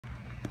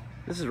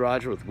This is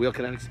Roger with Wheel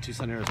Kinetics in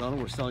Tucson, Arizona.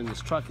 We're selling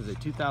this truck as a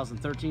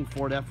 2013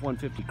 Ford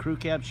F-150 crew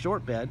cab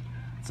short bed.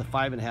 It's a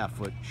 5.5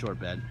 foot short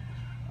bed.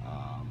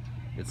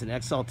 It's an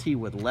XLT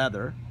with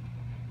leather.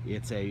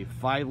 It's a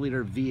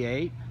 5-liter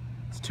V8.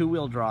 It's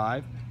 2-wheel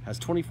drive. Has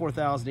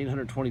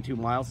 24,822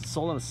 miles. It's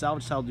sold on a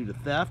salvage title due to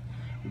theft.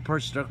 We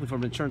purchased directly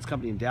from an insurance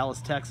company in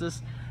Dallas,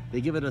 Texas.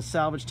 They give it a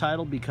salvage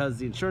title because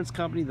the insurance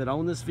company that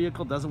owned this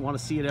vehicle doesn't want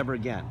to see it ever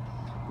again.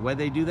 The way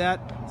they do that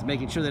is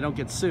making sure they don't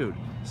get sued.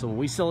 So when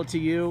we sell it to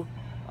you,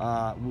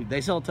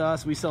 they sell it to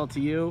us, we sell it to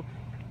you.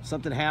 If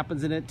something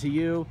happens in it to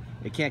you,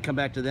 it can't come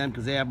back to them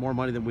because they have more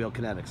money than Wheel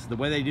Kinetics. The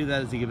way they do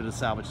that is they give it a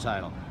salvage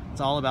title.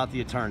 It's all about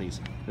the attorneys.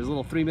 There's a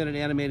little 3-minute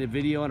animated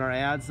video in our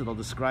ads that'll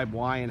describe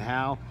why and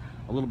how,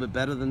 a little bit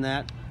better than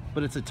that,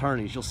 but it's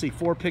attorneys. You'll see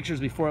 4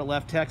 pictures before it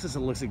left Texas. It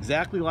looks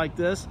exactly like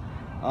this,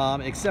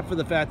 except for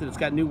the fact that it's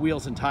got new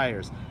wheels and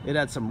tires. It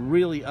had some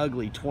really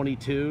ugly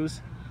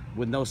 22s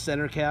with no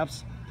center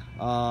caps,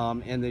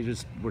 and they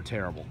just were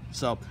terrible.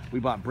 So we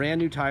bought brand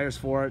new tires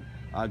for it,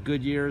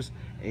 Goodyears,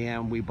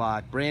 and we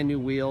bought brand new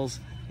wheels,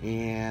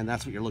 and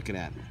that's what you're looking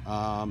at.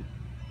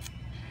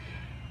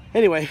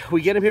 Anyway,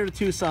 we get them here to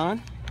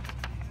Tucson,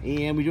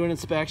 and we do an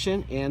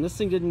inspection, and this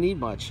thing didn't need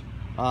much.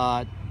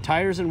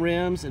 Tires and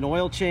rims, an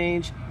oil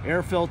change,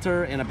 air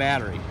filter, and a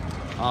battery.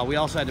 We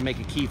also had to make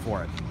a key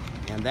for it,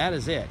 and that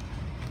is it.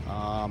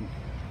 I'm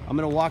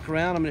gonna walk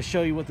around, I'm gonna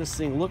show you what this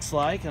thing looks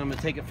like, and I'm gonna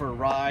take it for a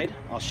ride.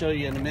 I'll show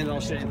you in a minute. I'll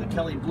show you the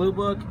Kelley Blue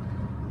Book.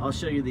 I'll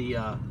show you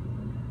the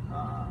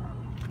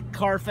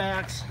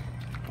Carfax.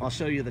 I'll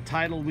show you the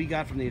title we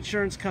got from the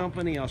insurance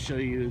company. I'll show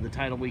you the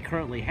title we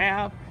currently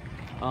have.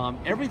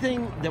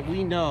 Everything that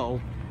we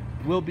know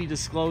will be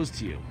disclosed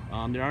to you.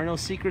 There are no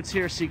secrets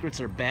here. Secrets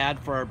are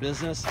bad for our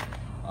business.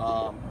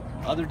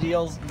 Other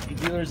dealers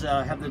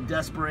have the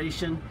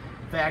desperation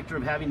factor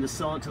of having to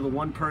sell it to the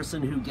one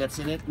person who gets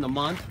in it in a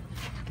month.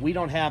 We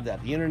don't have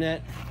that. The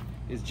internet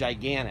is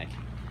gigantic,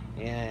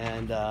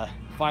 and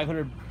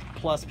 500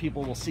 plus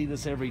people will see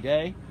this every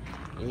day,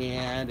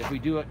 and if we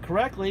do it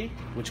correctly,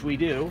 which we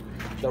do,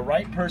 the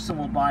right person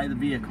will buy the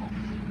vehicle,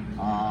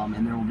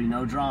 and there will be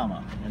no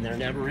drama, and there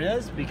never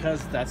is,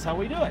 because that's how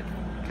we do it.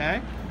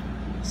 Okay,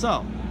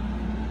 so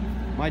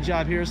my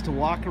job here is to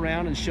walk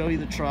around and show you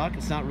the truck.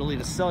 It's not really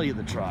to sell you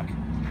the truck.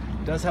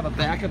 It does have a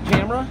backup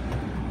camera.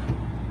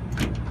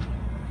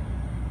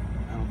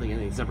 I don't think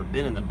anything's ever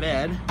been in the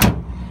bed.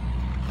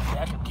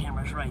 Backup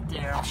camera's right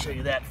there. I'll show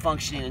you that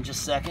functioning in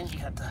just a second. You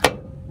got the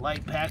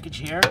light package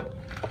here.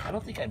 I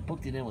don't think I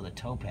booked it in with a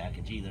tow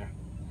package either,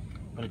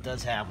 but it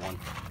does have one.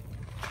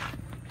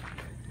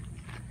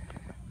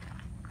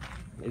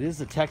 It is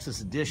the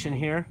Texas edition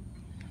here,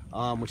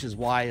 which is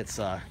why it's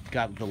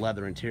got the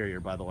leather interior,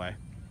 by the way.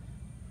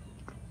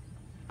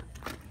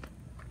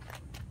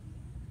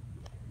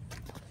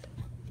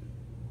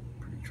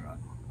 Pretty truck.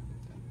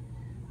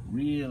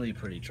 Really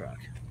pretty truck.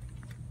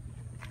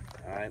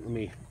 All right, let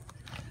me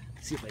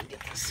see if I can get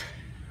this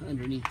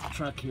underneath the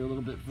truck here a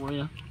little bit for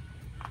you.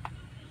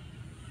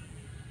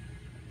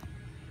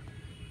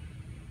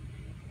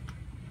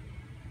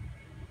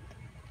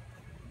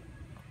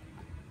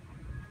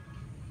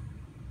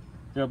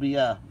 There'll be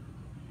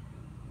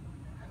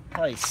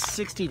probably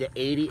 60 to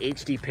 80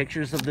 HD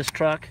pictures of this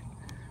truck.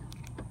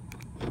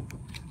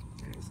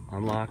 There's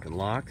unlock and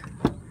lock.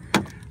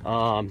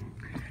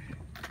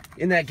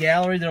 In that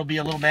gallery, there'll be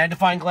a little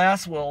magnifying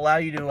glass. Will allow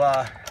you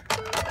to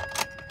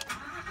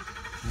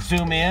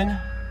zoom in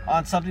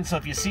on something. So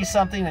if you see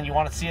something and you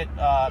want to see it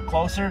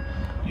closer,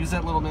 use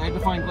that little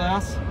magnifying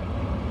glass,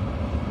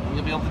 and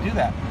you'll be able to do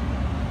that.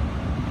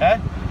 Okay.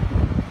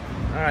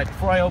 All right.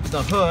 Before I open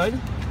the hood,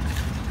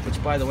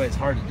 which by the way is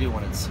hard to do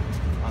when it's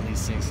on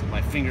these things,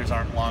 my fingers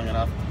aren't long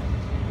enough.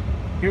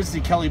 Here's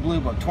the Kelley Blue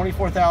Book,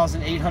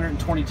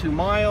 24,822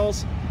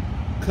 miles.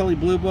 Kelley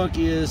Blue Book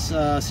is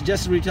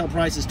suggested retail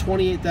price is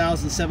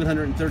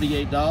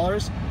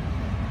 $28,738.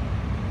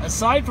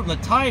 Aside from the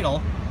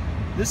title,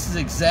 this is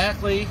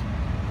exactly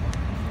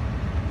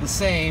the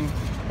same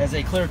as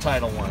a clear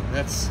title one.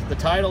 That's the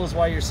title is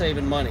why you're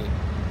saving money.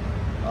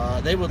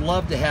 They would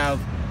love to have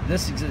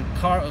this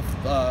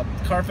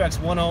Carfax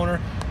one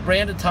owner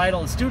branded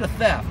title. It's due to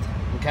theft.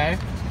 Okay,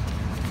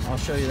 I'll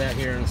show you that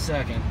here in a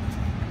second.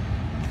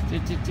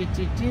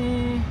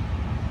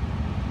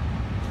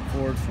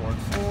 Ford,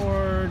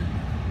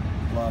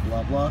 blah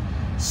blah blah.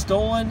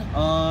 Stolen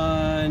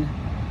on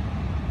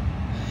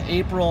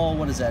April,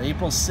 what is that?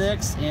 April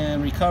 6th,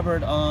 and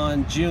recovered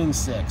on June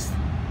 6th.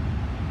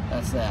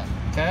 That's that.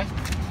 Okay.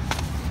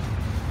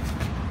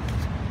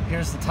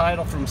 Here's the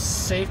title from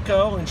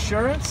Safeco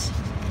Insurance,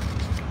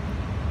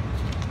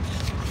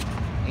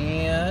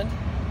 and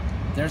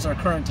there's our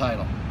current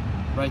title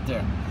right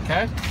there.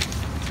 Okay,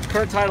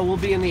 current title will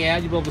be in the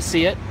ad. You'll be able to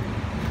see it.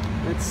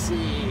 Let's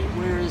see,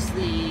 where is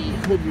the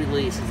hood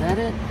release? Is that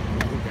it? Yeah,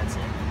 I think that's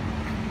it.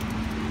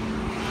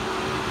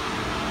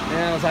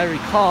 Now, as I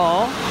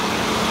recall,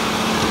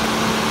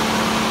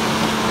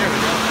 there we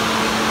go.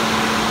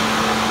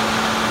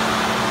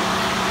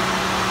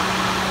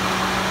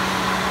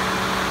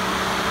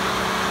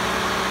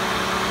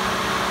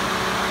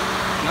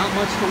 Not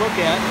much to look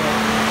at, but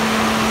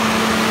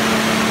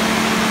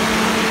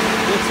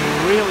it's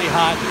really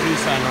hot in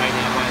Tucson right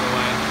now, by the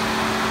way.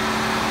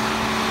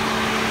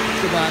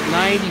 It's about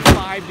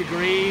 95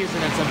 degrees,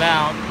 and it's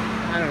about,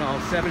 I don't know,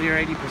 70 or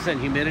 80%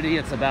 humidity.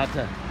 It's about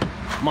to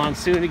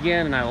monsoon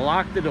again, and I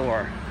locked the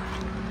door,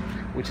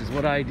 which is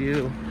what I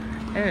do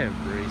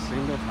every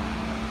single time.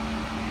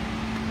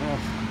 Oh,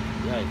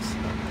 yikes.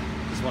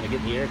 Just want to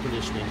get the air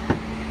conditioning.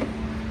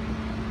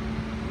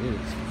 It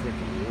is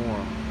freaking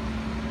warm.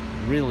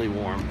 Really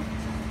warm.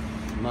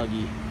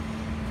 Muggy.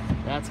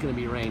 That's going to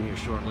be rain here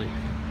shortly.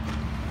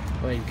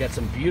 Well, you've got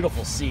some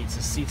beautiful seats.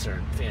 The seats are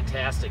in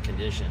fantastic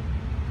condition.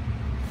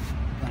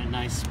 Got a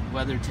nice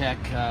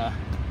WeatherTech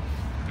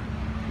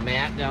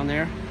mat down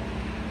there.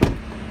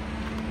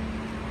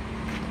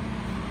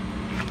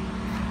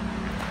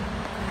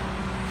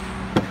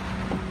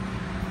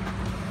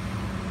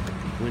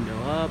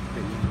 Window up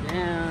and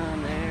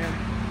down there.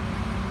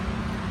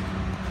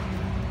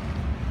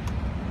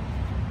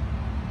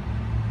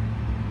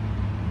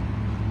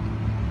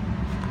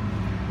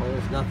 Well,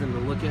 there's nothing to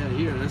look at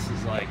here. This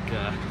is like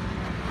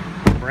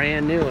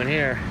brand new in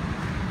here.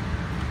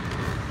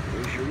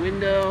 There's your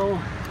window.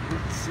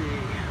 Let's see.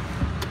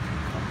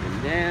 Up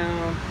and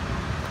down.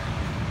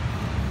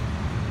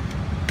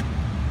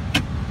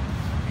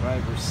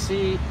 Driver's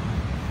seat.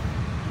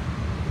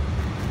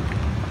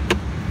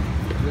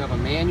 We have a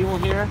manual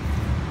here.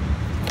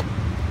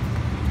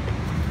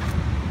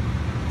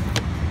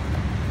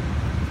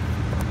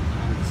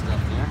 Good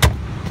stuff there.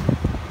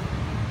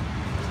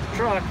 There's the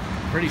truck.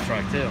 Pretty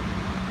truck too.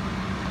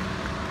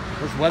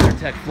 Those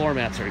WeatherTech floor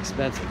mats are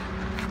expensive.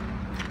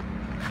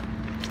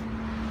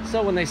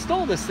 So when they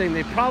stole this thing,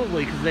 they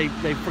probably, because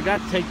they forgot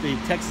to take the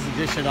Texas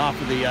Edition off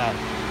of the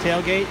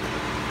tailgate.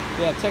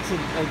 They have Texas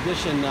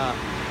Edition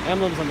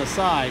emblems on the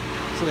side.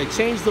 So they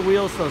changed the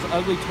wheels to those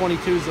ugly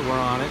 22s that were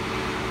on it.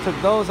 Took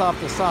those off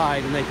the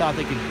side, and they thought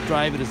they could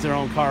drive it as their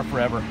own car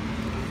forever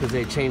because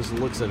they changed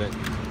the looks of it.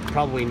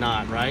 Probably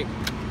not, right?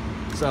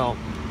 So,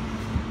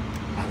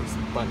 these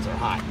buttons are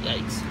hot.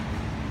 Yikes.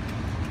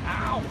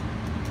 Ow!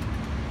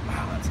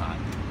 Wow, that's hot.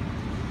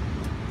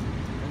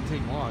 Doesn't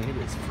take long. It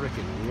is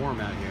freaking warm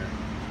out here.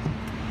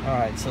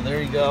 Alright, so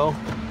there you go.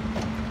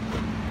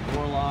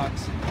 Door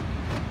locks.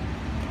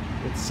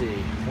 Let's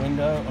see.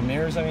 Window,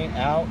 mirrors, I mean,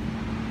 out,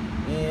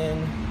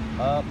 in,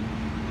 up,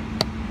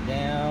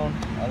 down,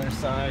 other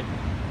side,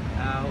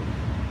 out,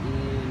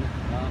 in,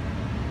 up,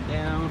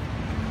 down,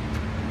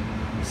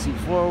 seat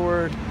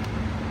forward,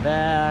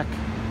 back,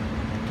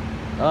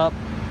 up,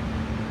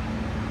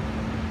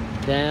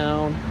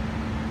 down.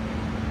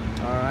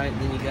 All right,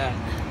 then you got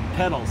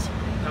pedals,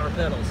 power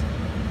pedals.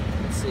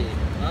 Let's see,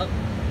 up,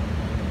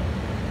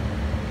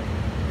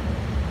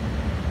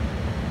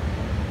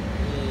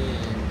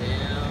 and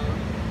down.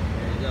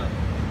 There you go.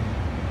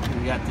 And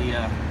you got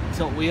the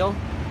tilt wheel.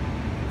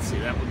 Let's see,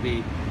 that would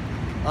be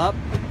up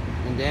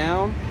and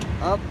down,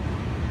 up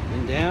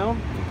and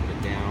down, put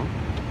it down.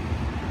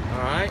 All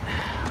right,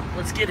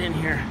 let's get in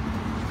here.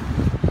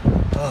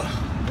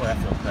 Oh, boy, that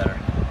feels better.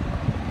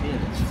 It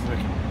is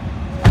freaking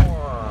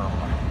warm.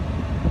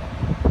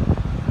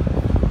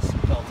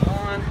 Seatbelt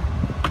on.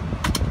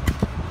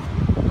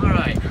 All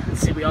right,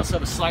 let's see, we also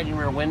have a sliding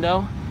rear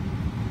window.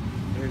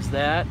 There's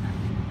that.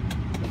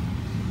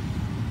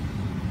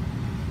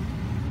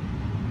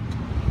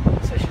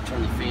 So I should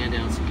turn the fan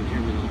down so you can hear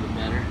me a little bit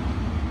better.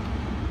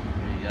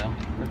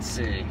 Let's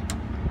see,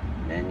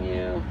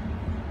 menu,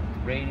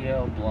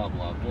 radio, blah,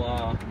 blah,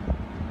 blah.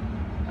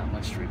 Not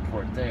much to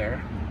report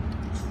there.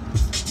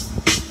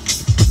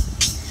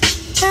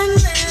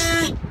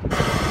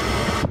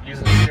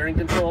 Using the steering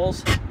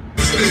controls.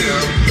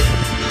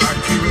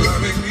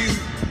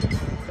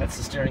 That's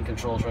the steering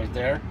controls right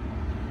there.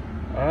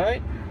 All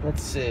right,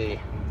 let's see.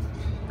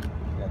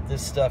 Got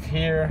this stuff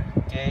here,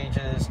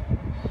 gauges,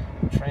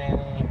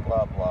 tranny,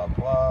 blah, blah,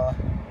 blah.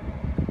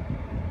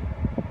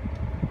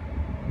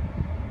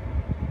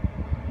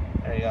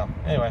 There you go.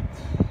 Anyway,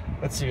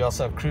 let's see. We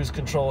also have cruise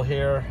control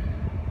here.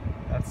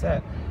 That's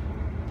it.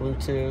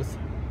 Bluetooth.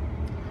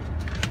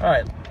 All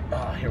right.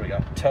 Here we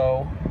go.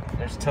 Tow.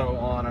 There's tow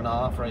on and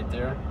off right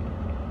there.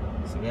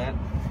 See that?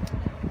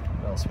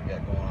 What else we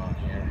got going on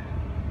here?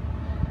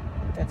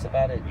 I think that's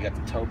about it. You got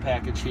the tow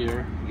package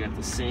here. You got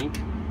the sink.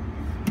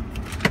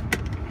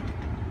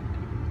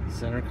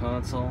 Center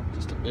console.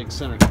 Just a big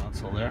center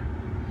console there.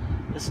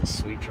 This is a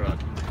sweet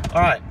truck.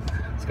 All right.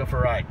 Let's go for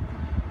a ride.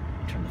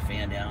 Turn the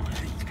fan down. I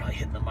think it's probably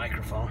hitting the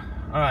microphone.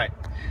 All right,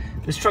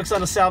 this truck's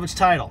on a salvage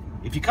title.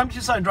 If you come to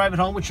Tucson and drive it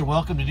home, which you're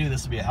welcome to do,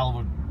 this would be a hell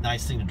of a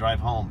nice thing to drive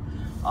home.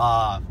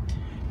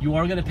 You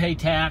are going to pay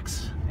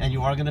tax, and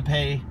you are going to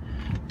pay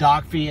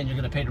dock fee, and you're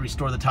going to pay to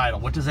restore the title.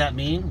 What does that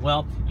mean?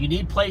 Well, you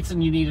need plates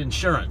and you need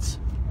insurance.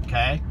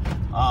 Okay,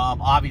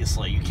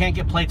 obviously you can't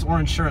get plates or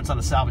insurance on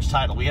a salvage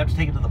title. We have to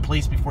take it to the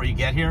police before you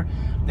get here.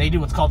 They do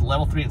what's called the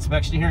level 3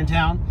 inspection here in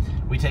town.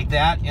 We take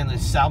that and the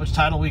salvage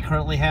title we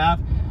currently have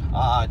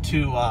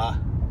to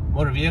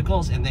motor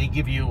vehicles, and they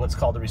give you what's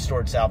called the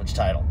restored salvage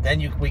title. Then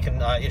we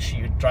can issue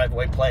you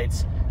driveway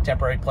plates,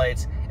 temporary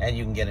plates, and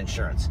you can get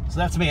insurance. So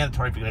that's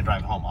mandatory if you're going to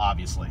drive home,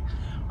 obviously.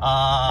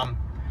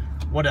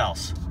 What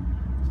else?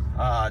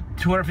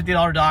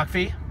 $250 dock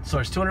fee. So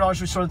it's $200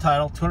 to restore the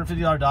title,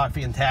 $250 dock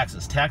fee, and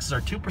taxes. Taxes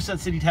are 2%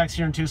 city tax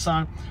here in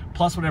Tucson,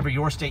 plus whatever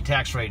your state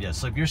tax rate is.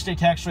 So if your state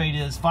tax rate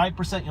is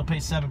 5%, you'll pay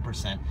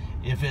 7%.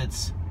 If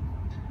it's,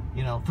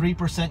 you know,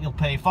 3%, you'll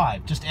pay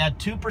 5%. Just add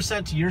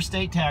 2% to your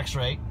state tax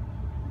rate,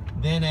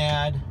 then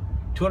add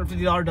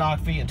 $250 dock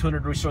fee and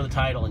 $200 to restore the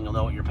title, and you'll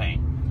know what you're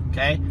paying.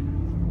 Okay?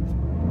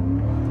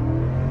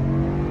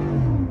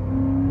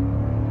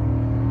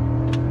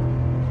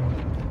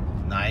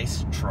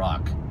 Nice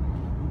truck.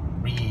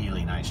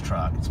 Really nice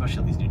truck, especially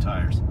on these new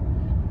tires.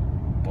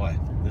 Boy,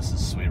 this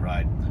is a sweet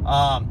ride.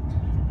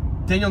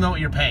 Then you'll know what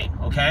you're paying,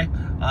 okay?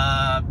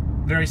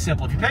 Very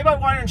simple. If you pay by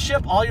wire and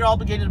ship, all you're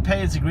obligated to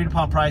pay is the agreed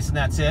upon price, and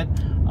that's it.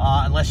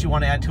 Unless you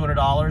want to add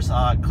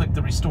 $200, click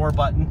the restore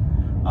button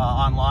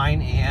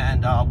online,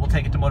 and we'll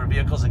take it to Motor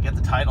Vehicles and get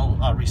the title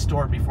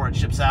restored before it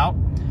ships out.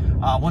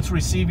 Once we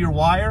receive your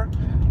wire,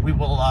 we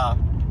will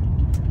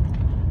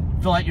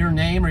fill out your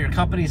name or your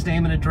company's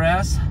name and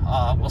address.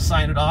 We'll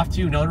sign it off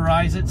to you,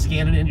 notarize it,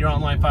 scan it into your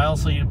online file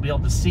so you'll be able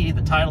to see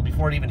the title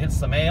before it even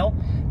hits the mail.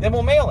 Then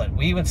we'll mail it.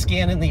 We even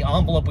scan in the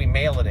envelope we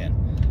mail it in.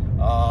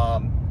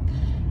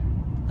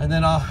 And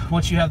then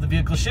once you have the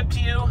vehicle shipped to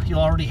you,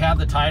 you'll already have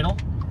the title,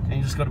 and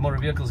you just go to Motor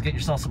Vehicles and get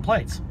yourself some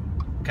plates.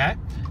 Okay?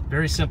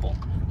 Very simple.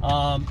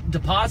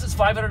 Deposit's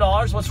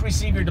 $500. Once you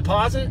receive your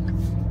deposit, let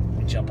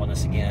me jump on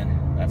this again.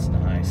 That's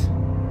nice.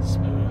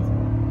 Smooth.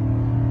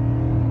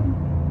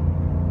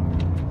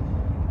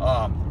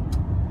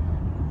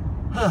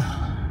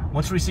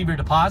 Once you receive your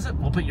deposit,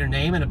 we'll put your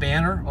name and a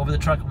banner over the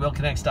truck at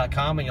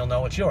Kinetics.com, and you'll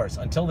know it's yours.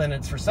 Until then,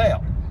 it's for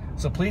sale.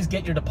 So please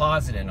get your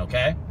deposit in,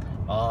 okay?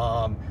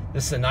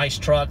 This is a nice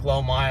truck,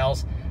 low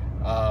miles.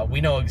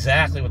 We know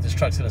exactly what this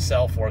truck's going to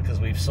sell for because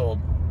we've sold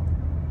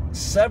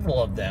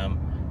several of them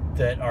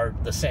that are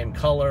the same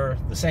color,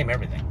 the same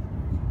everything.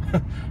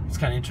 It's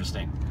kind of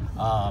interesting.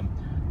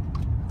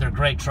 They're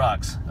great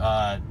trucks.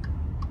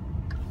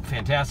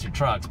 Fantastic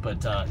trucks,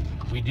 but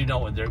we do know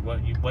what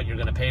you're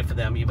going to pay for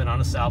them, even on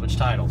a salvage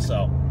title.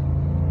 So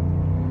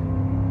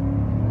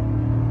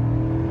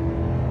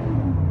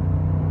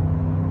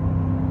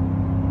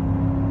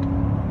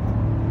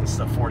this is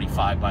a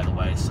 45, by the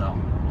way. So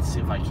let's see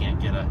if I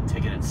can't get a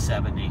ticket at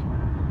 70.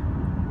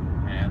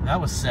 And that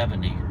was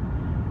 70.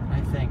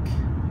 I think,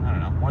 I don't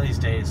know. One of these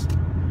days,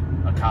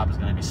 a cop is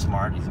going to be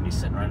smart. He's going to be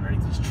sitting right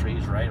underneath these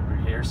trees, right over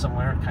here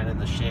somewhere, kind of in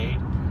the shade.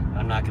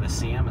 I'm not going to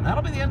see him, and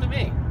that'll be the end of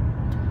me.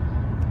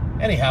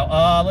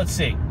 Anyhow, let's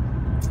see.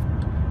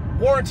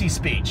 Warranty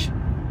speech.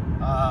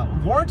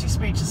 Warranty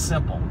speech is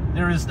simple.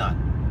 There is none.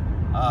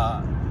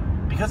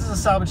 Because it's a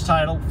salvage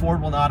title,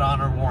 Ford will not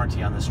honor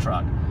warranty on this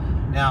truck.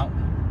 Now,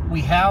 we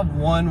have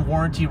won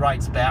warranty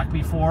rights back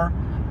before,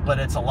 but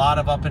it's a lot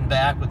of up and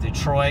back with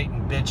Detroit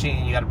and bitching,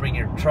 and you got to bring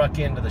your truck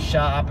into the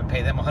shop and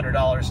pay them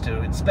 $100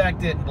 to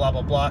inspect it and blah,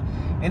 blah, blah.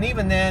 And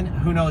even then,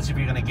 who knows if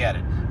you're going to get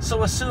it.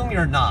 So assume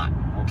you're not,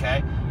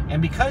 okay?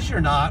 And because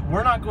you're not,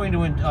 we're not going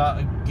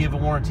to give a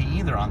warranty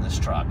either on this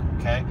truck,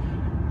 okay?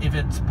 If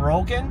it's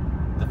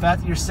broken, the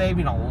fact that you're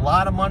saving a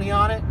lot of money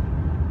on it,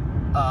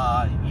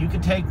 you can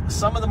take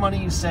some of the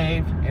money you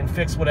save and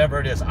fix whatever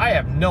it is. I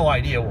have no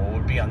idea what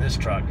would be on this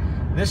truck.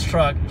 This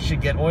truck should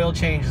get oil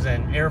changes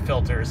and air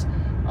filters,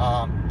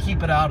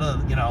 keep it out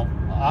of, you know,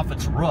 off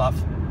its roof,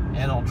 and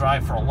it'll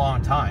drive for a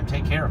long time.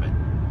 Take care of it.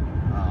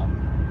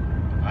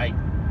 I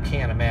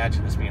can't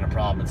imagine this being a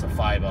problem. It's a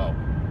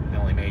 5.0. They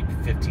only made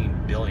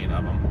 15 billion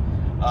of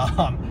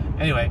them.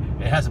 Anyway,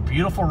 it has a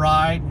beautiful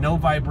ride, no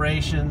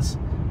vibrations,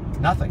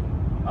 nothing.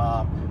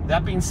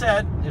 That being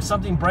said, if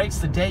something breaks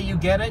the day you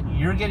get it,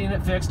 you're getting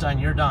it fixed on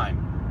your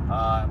dime.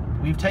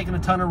 We've taken a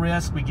ton of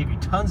risk. We give you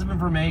tons of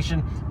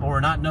information, but we're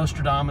not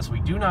Nostradamus.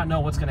 We do not know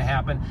what's going to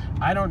happen.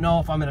 I don't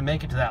know if I'm going to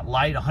make it to that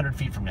light 100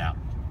 feet from now.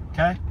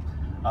 Okay?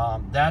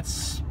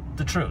 That's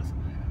the truth.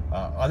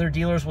 Other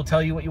dealers will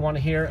tell you what you want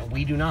to hear, and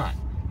we do not.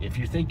 If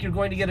you think you're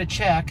going to get a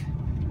check,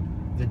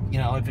 you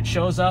know, if it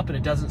shows up and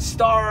it doesn't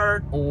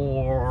start,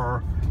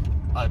 or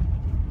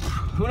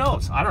who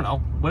knows, I don't know,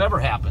 whatever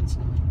happens,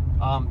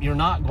 you're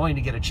not going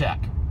to get a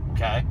check,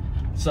 okay?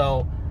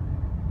 So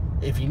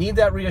if you need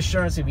that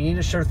reassurance, if you need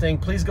a sure thing,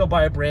 please go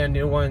buy a brand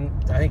new one.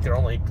 I think they're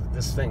only,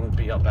 this thing would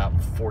be about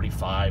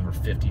 45 or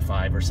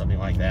 55 or something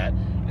like that.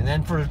 And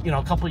then for, you know,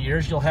 a couple of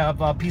years, you'll have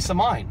peace of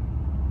mind,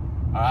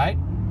 all right?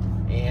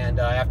 And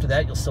after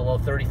that, you'll still owe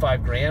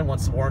 35 grand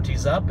once the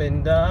warranty's up,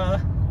 and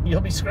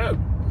you'll be screwed.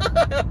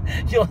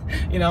 You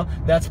know,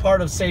 that's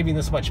part of saving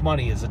this much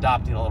money, is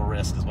adopting a little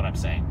risk, is what I'm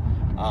saying.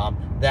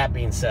 That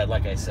being said,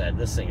 like I said,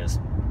 this thing is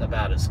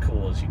about as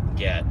cool as you can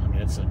get. I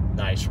mean, it's a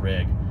nice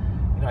rig.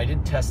 You know, I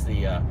didn't test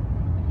the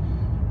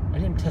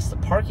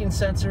parking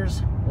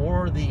sensors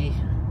or the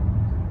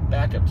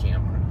backup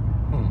camera.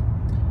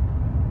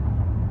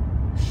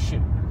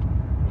 Shoot.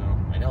 Well,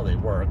 I know they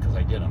work because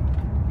I did them,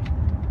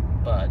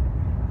 but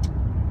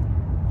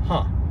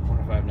I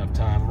wonder if I have enough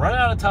time. I'm running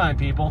out of time,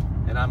 people,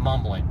 and I'm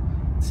mumbling.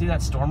 See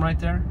that storm right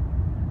there?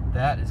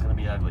 That is going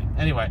to be ugly.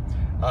 Anyway,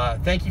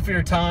 Thank you for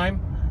your time,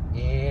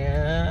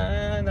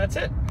 and that's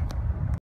it.